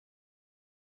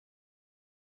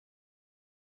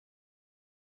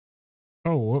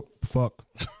Oh, whoop, fuck.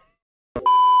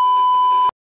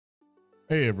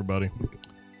 Hey, everybody.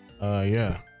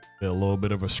 Yeah, a little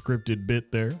bit of a scripted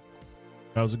bit there.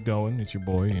 How's it going? It's your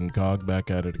boy, Incog,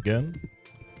 back at it again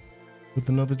with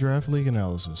another draft league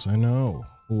analysis. I know,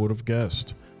 who would have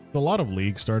guessed? There's a lot of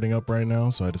leagues starting up right now,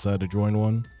 so I decided to join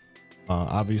one.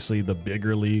 Obviously, the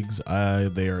bigger leagues,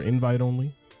 they are invite only.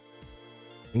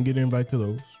 You can get an invite to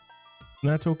those, and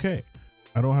that's okay.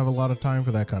 I don't have a lot of time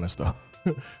for that kind of stuff.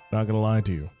 Not gonna lie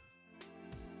to you.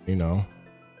 You know,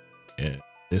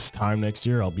 this time next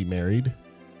year, I'll be married.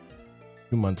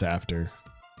 2 months after,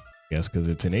 I guess, because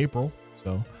it's in April.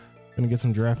 So I'm gonna get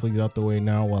some draft leagues out the way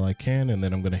now while I can, and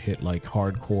then I'm gonna hit like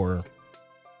hardcore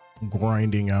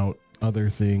grinding out other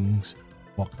things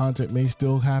while content may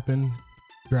still happen.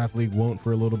 Draft league won't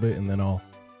for a little bit, and then I'll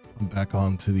come back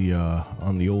onto the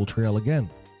on the old trail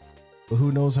again. But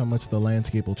who knows how much the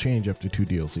landscape will change after 2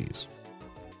 DLCs.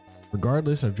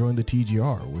 Regardless, I've joined the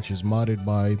TGR, which is modded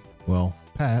by, well,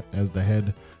 Pat as the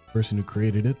head person who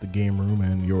created it, the game room,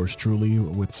 and yours truly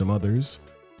with some others.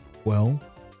 Well,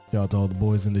 shout out to all the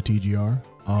boys in the TGR.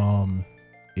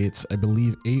 It's, I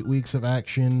believe, 8 weeks of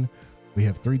action. We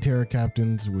have 3 Terra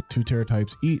captains with 2 Terra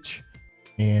types each,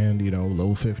 and, you know,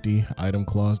 level 50, item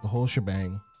clause, the whole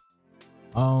shebang.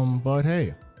 But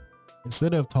hey,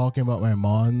 instead of talking about my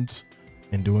mods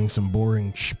and doing some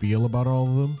boring spiel about all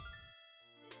of them,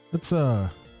 let's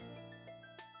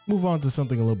move on to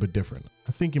something a little bit different.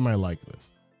 I think you might like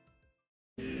this.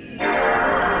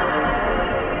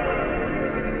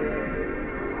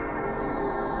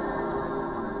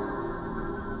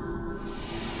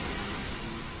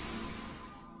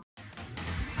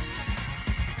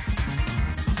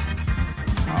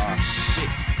 Oh shit,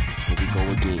 here we go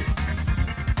again.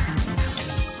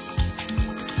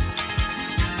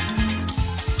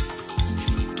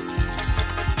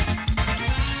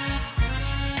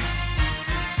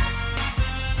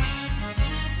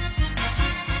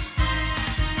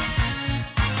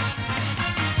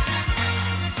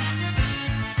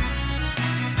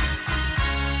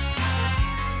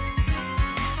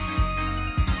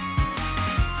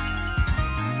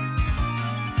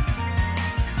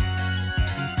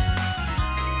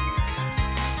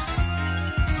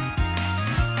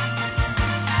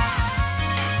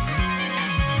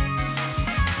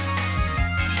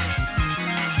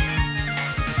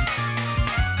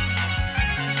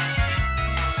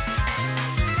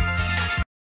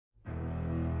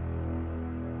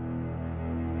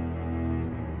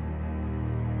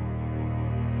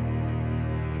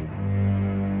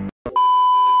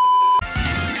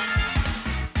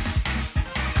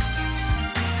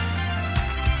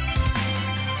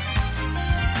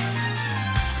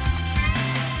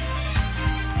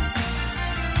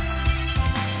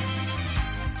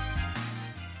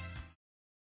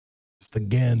 The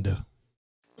Ganda.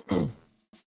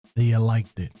 Yeah, I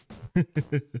liked it.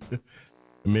 I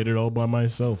made it all by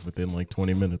myself within like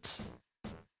 20 minutes.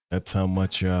 That's how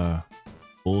much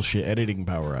bullshit editing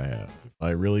power I have. If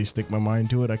I really stick my mind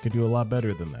to it, I could do a lot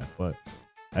better than that, but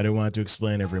I didn't want to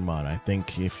explain every mod. I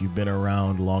think if you've been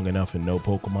around long enough and know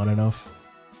Pokemon enough,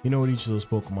 you know what each of those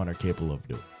Pokemon are capable of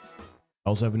doing. I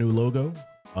also have a new logo.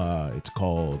 It's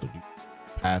called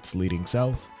Paths Leading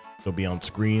South. It'll be on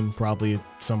screen probably at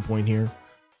some point here.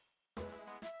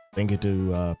 Thank you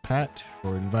to Pat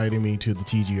for inviting me to the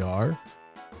TGR,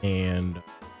 and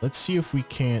let's see if we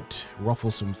can't ruffle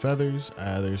some feathers.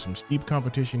 There's some steep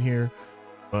competition here,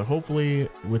 but hopefully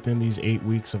within these 8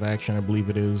 weeks of action, I believe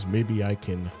it is, maybe I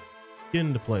can get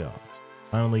into playoffs.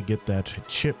 Finally get that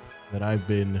chip that I've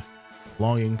been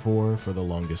longing for the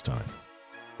longest time.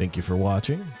 Thank you for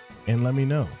watching, and let me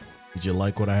know. Did you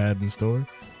like what I had in store?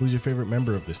 Who's your favorite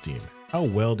member of this team? How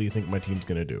well do you think my team's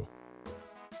gonna do?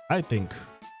 I think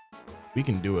we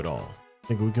can do it all. I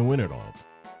think we can win it all.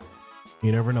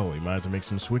 You never know. We might have to make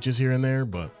some switches here and there,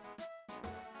 but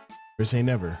never say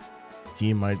never.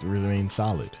 Team might remain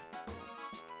solid.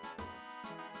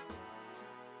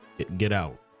 Get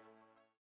out.